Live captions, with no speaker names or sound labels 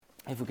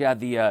If we could have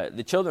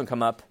the children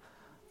come up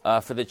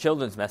for the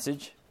children's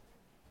message.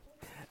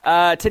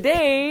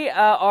 Today,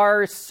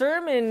 our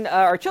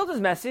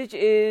children's message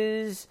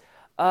is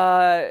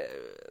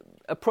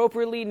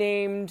appropriately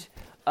named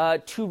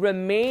 "To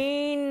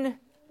Remain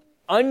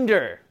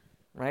Under,"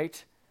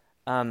 right?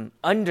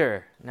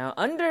 Under. Now,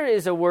 under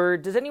is a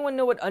word. Does anyone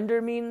know what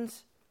under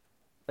means?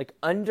 Like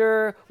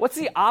under. What's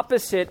the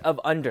opposite of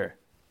under?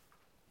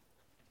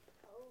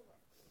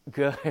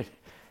 Good.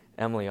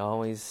 Emily,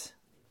 always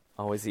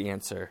the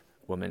answer,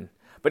 woman.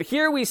 But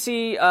here we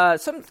see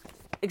some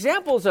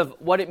examples of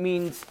what it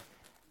means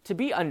to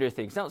be under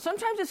things. Now,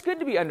 sometimes it's good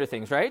to be under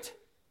things, right?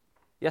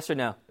 Yes or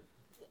no?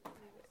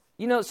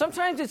 You know,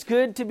 sometimes it's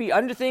good to be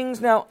under things.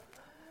 Now,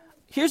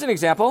 here's an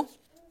example.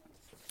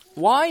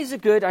 Why is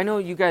it good? I know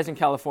you guys in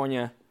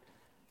California,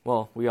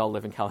 well, we all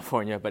live in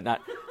California, but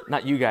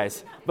not you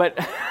guys. But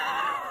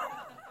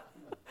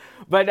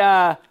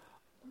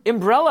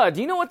umbrella,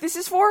 do you know what this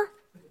is for?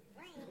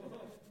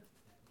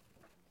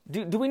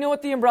 Do we know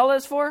what the umbrella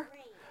is for?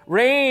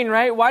 Rain,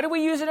 right? Why do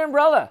we use an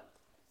umbrella?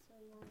 So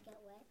you won't get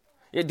wet.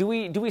 Yeah,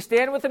 do we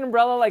stand with an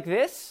umbrella like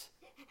this?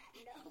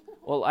 No.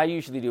 Well, I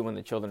usually do when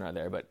the children are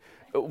there, but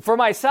for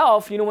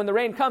myself, you know, when the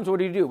rain comes,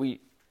 what do? We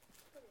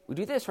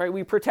do this, right?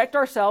 We protect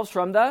ourselves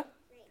from the,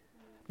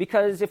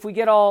 because if we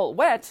get all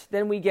wet,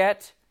 then we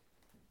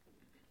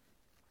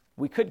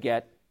could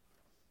get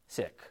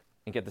sick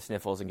and get the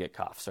sniffles and get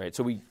coughs, right?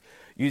 So we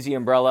use the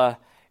umbrella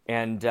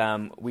and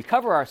we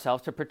cover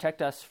ourselves to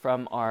protect us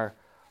from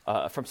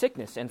from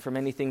sickness and from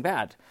anything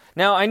bad.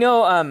 Now, I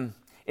know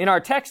in our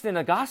text in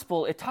the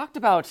gospel, it talked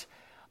about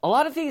a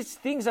lot of these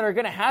things that are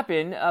going to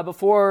happen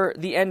before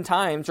the end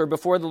times or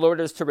before the Lord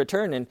is to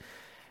return.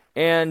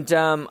 And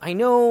I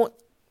know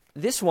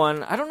this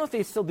one, I don't know if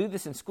they still do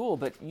this in school,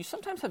 but you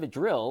sometimes have a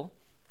drill.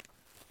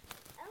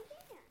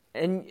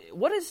 And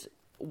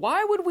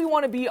why would we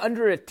want to be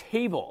under a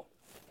table?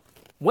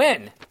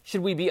 When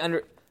should we be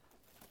under?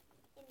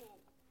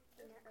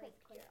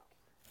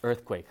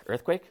 Earthquake.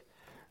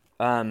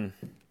 Yeah,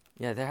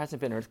 there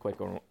hasn't been an earthquake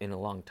in a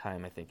long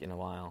time, I think, in a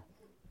while.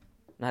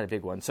 Not a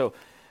big one.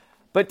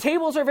 But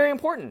tables are very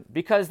important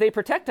because they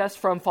protect us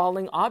from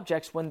falling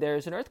objects when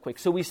there's an earthquake.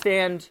 So we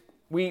stand,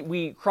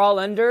 we crawl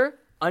under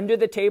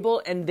the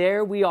table, and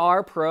there we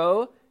are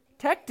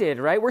protected,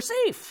 right? We're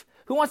safe.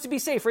 Who wants to be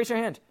safe? Raise your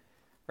hand.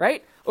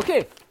 Right?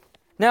 Okay.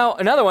 Now,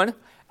 another one.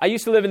 I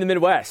used to live in the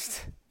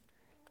Midwest,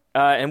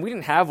 and we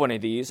didn't have one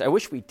of these. I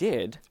wish we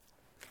did.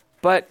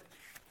 But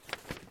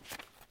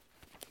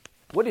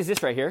what is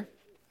this right here?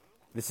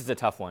 This is a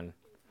tough one.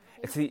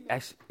 It's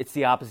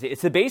the opposite.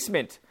 It's the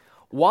basement.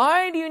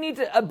 Why do you need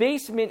a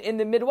basement in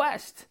the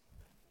Midwest?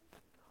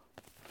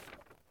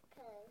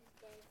 Because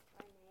there's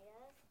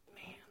tornadoes.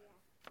 Man.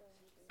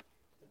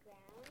 The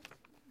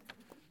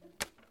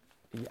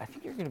ground. I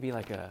think you're going to be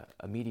like a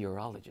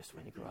meteorologist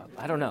when you grow up.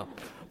 I don't know.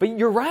 But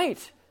you're right.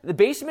 The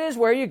basement is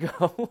where you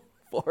go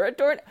for a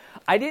tornado.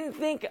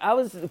 I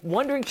was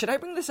wondering, should I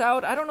bring this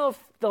out? I don't know if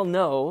they'll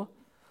know.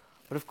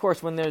 But of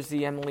course, when there's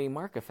the Emily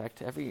Mark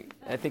effect, I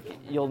think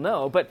you'll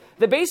know. But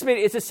the basement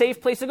is a safe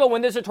place to go.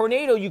 When there's a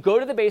tornado, you go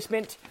to the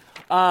basement,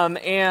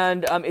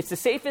 and it's the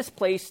safest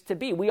place to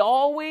be. We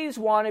always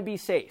want to be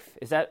safe.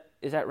 Is that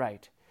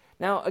right?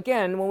 Now,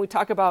 again, when we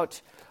talk about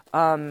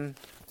the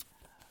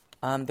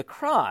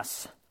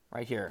cross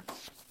right here,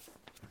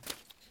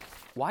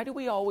 why do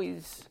we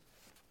always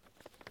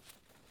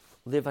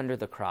live under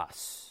the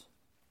cross?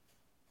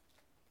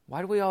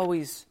 Why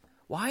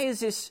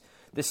is this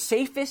the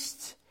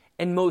safest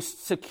and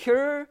most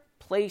secure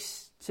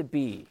place to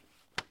be?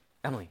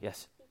 Emily,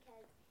 yes?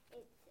 Because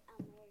it's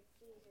where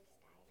Jesus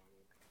died on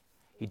the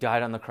cross. He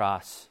died on the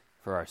cross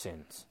for our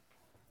sins,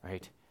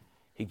 right?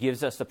 He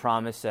gives us the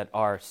promise that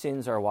our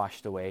sins are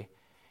washed away,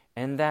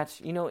 and that,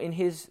 in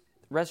his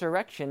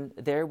resurrection,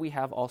 there we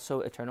have also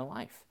eternal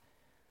life.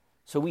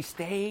 So we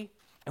stay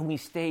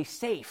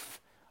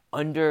safe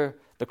under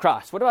the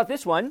cross. What about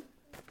this one?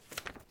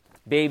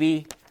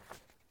 Baby,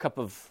 cup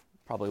of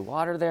probably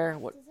water there.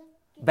 What?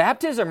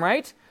 Baptism,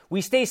 right? We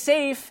stay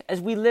safe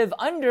as we live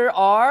under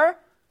our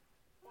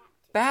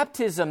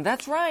baptism.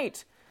 That's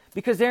right.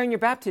 Because there in your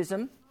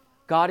baptism,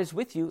 God is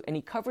with you and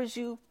he covers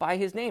you by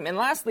his name. And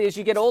lastly, as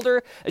you get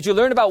older, as you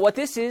learn about what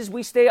this is,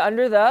 we stay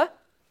under the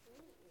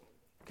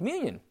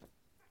communion.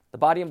 The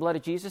body and blood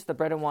of Jesus, the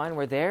bread and wine,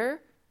 we're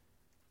there.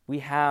 We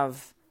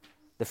have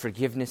the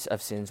forgiveness of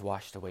sins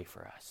washed away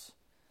for us.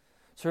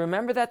 So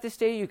remember that this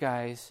day, you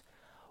guys.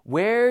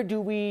 Where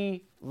do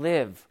we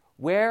live?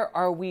 Where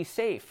are we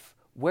safe?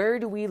 Where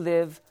do we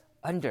live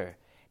under?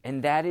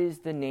 And that is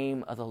the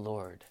name of the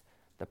Lord,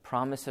 the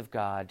promise of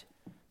God,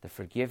 the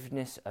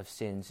forgiveness of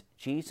sins,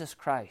 Jesus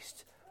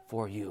Christ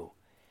for you.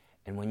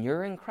 And when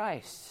you're in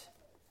Christ,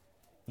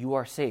 you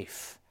are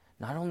safe,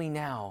 not only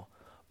now,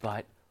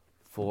 but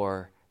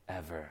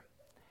forever.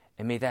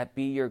 And may that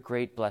be your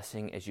great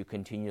blessing as you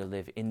continue to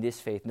live in this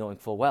faith, knowing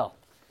full well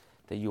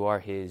that you are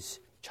his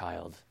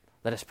child.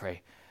 Let us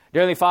pray.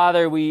 Dearly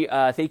Father, we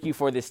thank you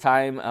for this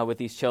time with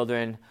these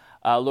children.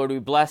 Lord, we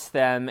bless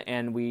them,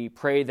 and we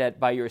pray that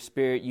by your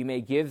Spirit you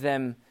may give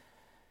them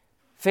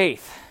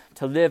Faith,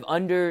 to live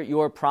under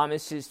your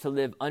promises, to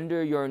live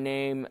under your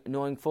name,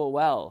 knowing full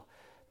well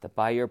that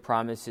by your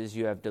promises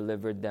you have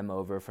delivered them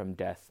over from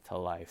death to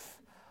life.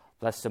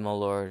 Bless them, O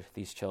Lord,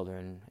 these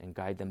children, and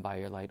guide them by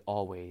your light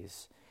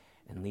always,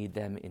 and lead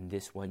them in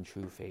this one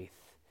true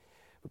faith.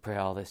 We pray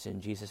all this in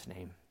Jesus'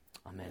 name.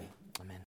 Amen. Amen.